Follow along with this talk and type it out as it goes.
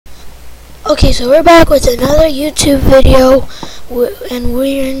Okay, so we're back with another YouTube video, and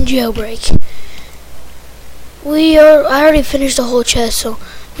we're in jailbreak. I already finished the whole chest, so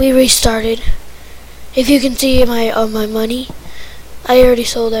we restarted. If you can see my money, I already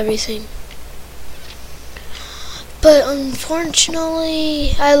sold everything. But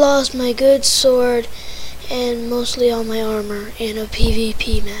unfortunately, I lost my good sword and mostly all my armor in a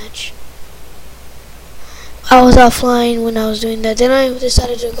PvP match. I was offline when I was doing that. Then I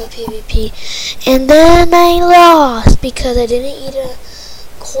decided to go PvP, and then I lost because I didn't eat a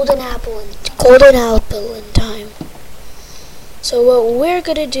golden apple in time. So what we're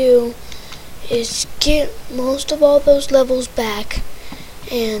gonna do is get most of all those levels back,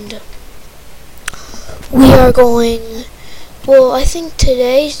 and we are going. Well, I think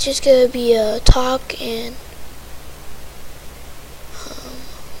today's just gonna be a talk and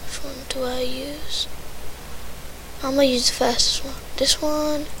which one do I use? I'm gonna use the fastest one. This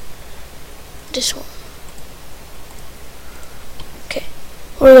one. This one. Okay.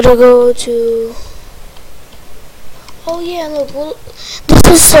 We're gonna go to. Oh yeah, look. Well, this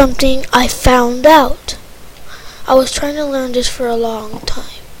is something I found out. I was trying to learn this for a long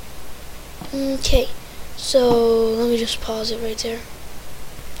time. Okay. So let me just pause it right there.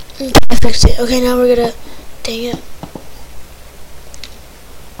 Okay, I fixed it. Okay, now we're gonna. Dang it.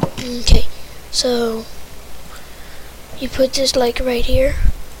 Okay. So. You put this like right here,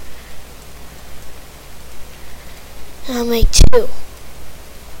 and I'll make 2.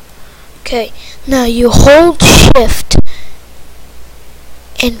 Okay, now you hold shift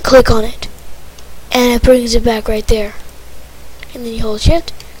and click on it, and it brings it back right there. And then you hold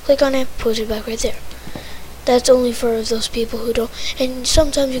shift, click on it, push it back right there. That's only for those people who don't, and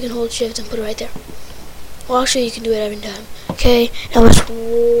sometimes you can hold shift and put it right there. Well, actually you can do it every time. Okay, now let's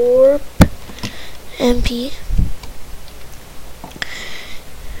warp MP.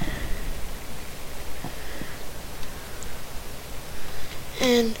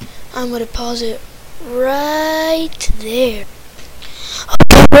 And I'm going to pause it right there.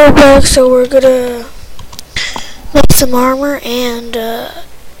 Okay, we're back, so we're going to make some armor and a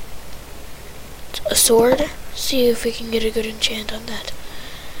sword. See if we can get a good enchant on that.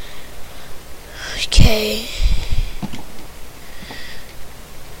 Okay.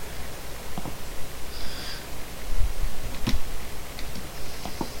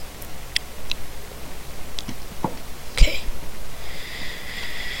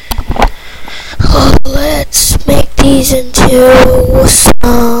 Let's make these into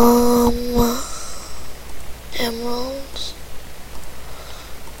some emeralds.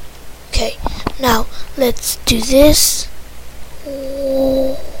 Okay, now let's do this.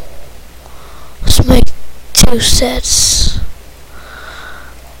 Let's make 2 sets.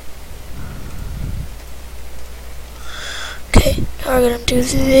 Okay, now we're gonna do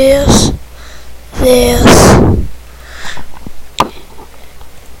this.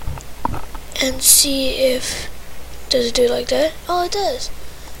 And see if, does it do like that? Oh, it does.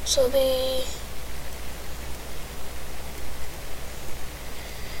 So be,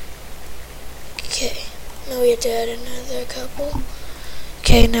 okay, now we have to add another couple.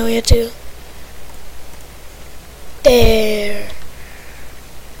 Okay, now we have to, there.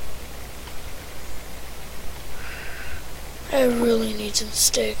 I really need some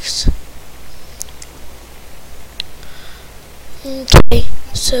sticks. Okay,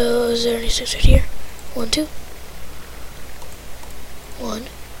 so is there any sticks right here? 1, 2. 1.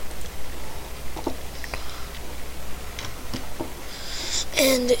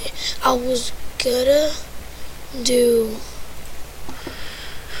 And I was gonna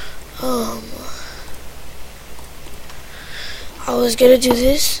do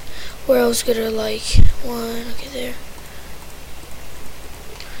this where I was gonna like 1, okay, there.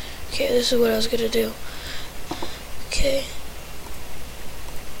 Okay, this is what I was gonna do. Okay.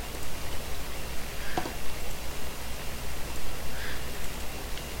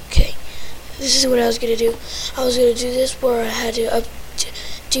 This is what I was going to do. I was going to do this where I had to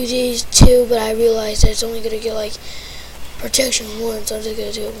do these 2, but I realized that it's only going to get like protection 1, so I'm just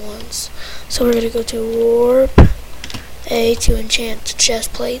going to do it once. So we're going to go to warp A to enchant the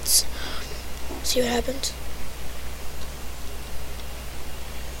chest plates. See what happens.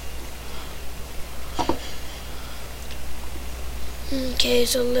 Okay,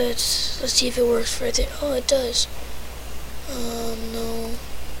 so let's see if it works right there. Oh, it does. No.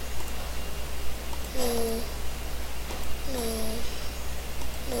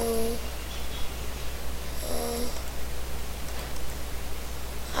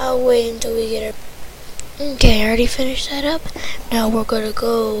 I'll wait until we get it. Okay, I already finished that up. Now we're gonna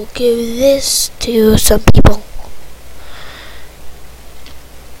go give this to some people.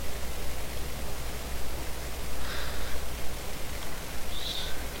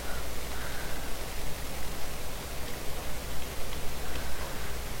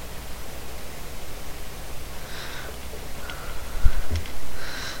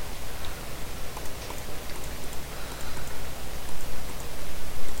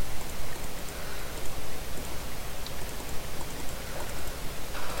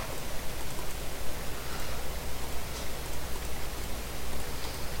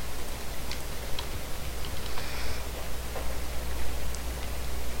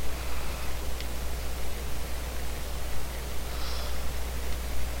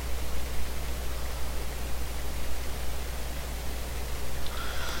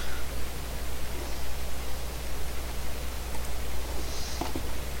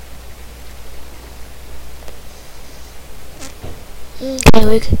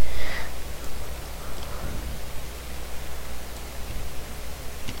 Okay,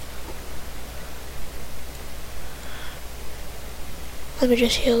 let me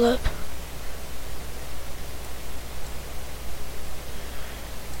just heal up.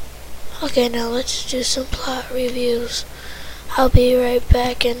 Okay, now let's do some plot reviews. I'll be right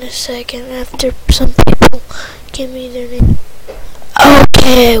back in a second after some people give me their name.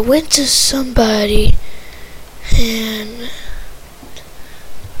 Okay, I went to somebody and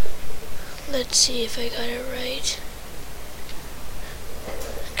let's see if I got it right.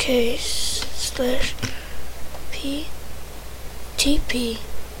 Okay, slash P TP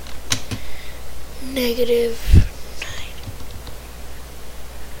negative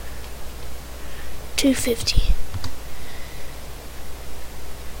 250.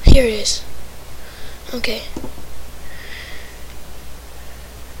 Here it is. Okay.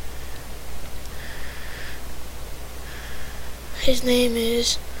 His name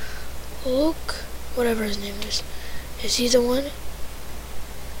is Luke, whatever his name is. Is he the one?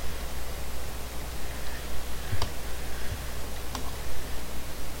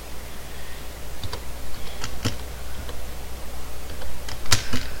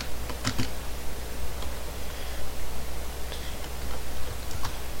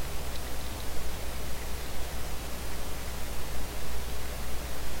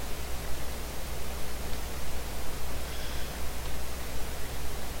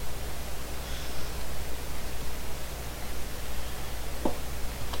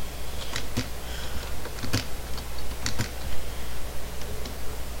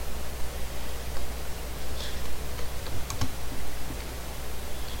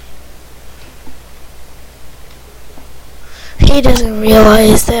 He doesn't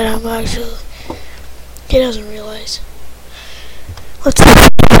realize that I'm actually... He doesn't realize. Let's see if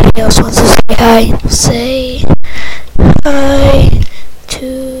anybody else wants to say hi. Say hi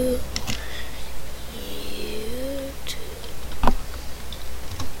to YouTube.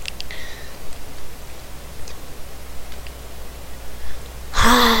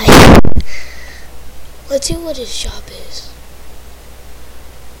 Hi. Let's see what his shop is.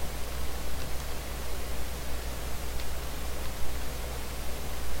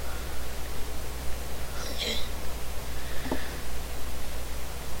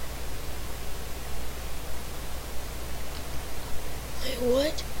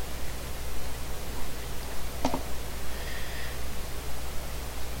 What?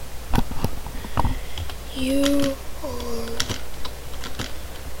 You are...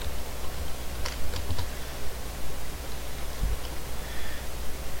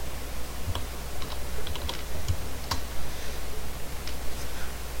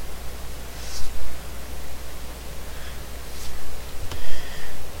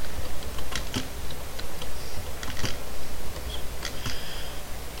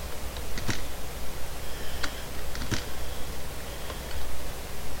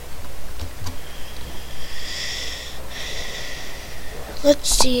 Let's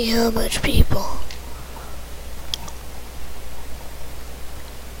see how much people.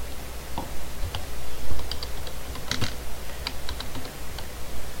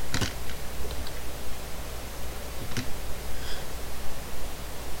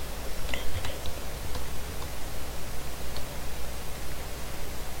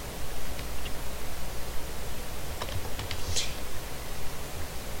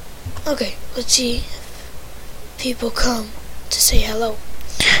 Okay, let's see if people come to say hello.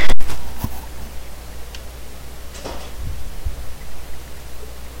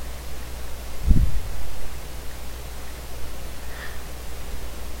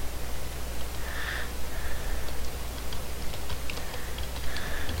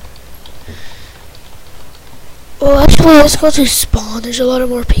 Well, actually, let's go to spawn. There's a lot of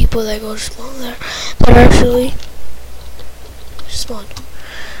more people that go to spawn there that actually spawn.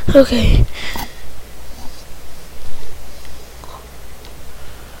 Okay.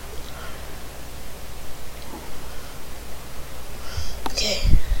 Okay.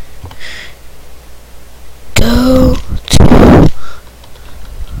 Go to...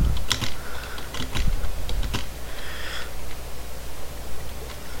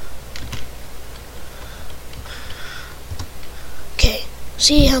 Okay.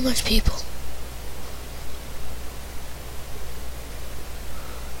 See how much people.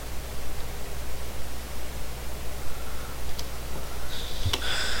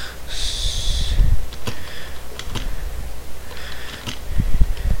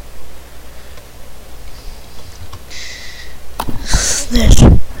 This.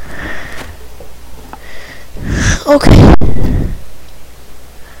 Okay.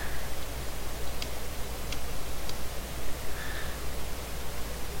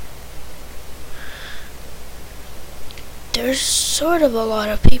 rid of a lot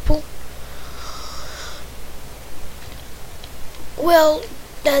of people. Well,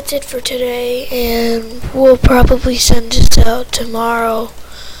 that's it for today, and we'll probably send this out tomorrow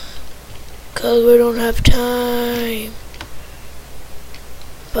because we don't have time.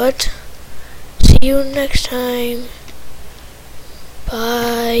 But see you next time.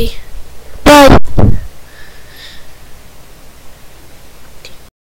 Bye.